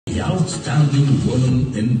outstanding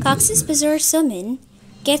woman in coxsbazar woman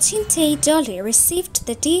Kyaw Sein Thay Dolly received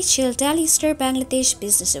the DHL-Daily Star Bangladesh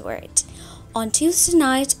Business Award on Tuesday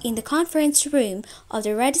night in the conference room of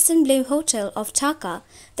the Radisson Blu Hotel of Dhaka.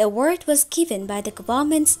 The award was given by the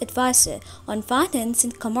government's advisor on finance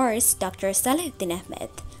and commerce, Dr. Salahuddin Ahmed.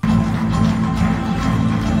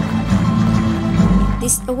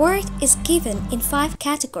 This award is given in 5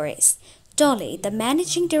 categories. Dolly, the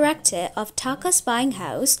managing director of Dhaka's buying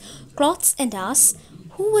house, Clothes and Us,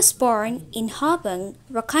 who was born in Habang,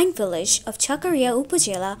 Rakhine village of Chakaria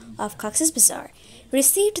Upazila of coxsbazar,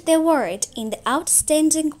 received the award in the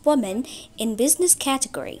Outstanding Woman in Business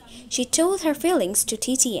category. She told her feelings to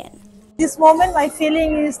TTN. This moment, my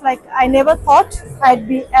feeling is like I never thought I'd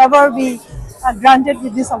ever be granted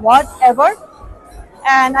with this award ever.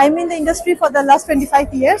 And I'm in the industry for the last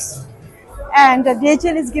 25 years. And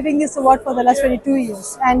DHL is giving this award for the last 22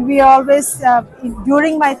 years. And we always, throughout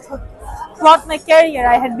my career,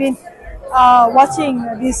 I had been watching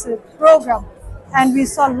this program. And we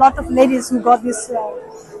saw a lot of ladies who got this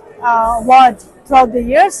award throughout the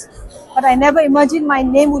years. But I never imagined my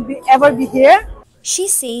name would ever be here. She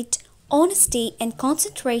said, honesty and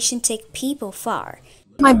concentration take people far.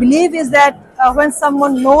 My belief is that when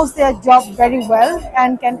someone knows their job very well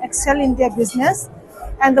and can excel in their business,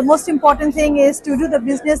 and the most important thing is to do the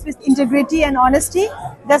business with integrity and honesty,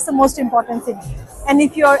 that's the most important thing. And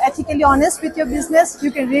if you are ethically honest with your business,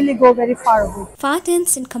 you can really go very far away.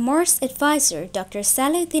 Finance and Commerce Advisor Dr.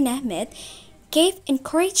 Salahuddin Ahmed gave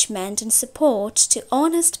encouragement and support to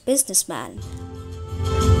honest businessmen.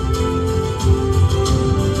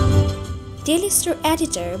 Daily Star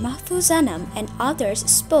editor Mahfouz Anam and others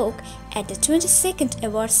spoke at the 22nd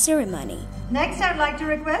award ceremony. Next, I'd like to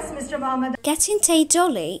request Mr. Mohammed. Kyaw Sein Thay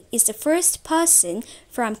Dolly is the first person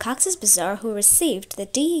from coxsbazar who received the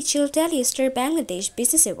DHL-Daily Star Bangladesh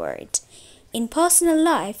Business Award. In personal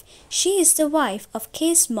life, she is the wife of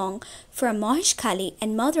Kesmong from Maheshkhali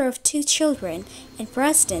and mother of 2 children and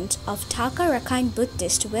president of Dhaka Rakhine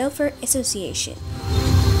Buddhist Welfare Association.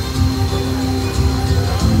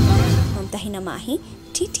 Momtahina Mahi,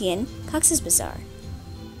 TTN, coxsbazar.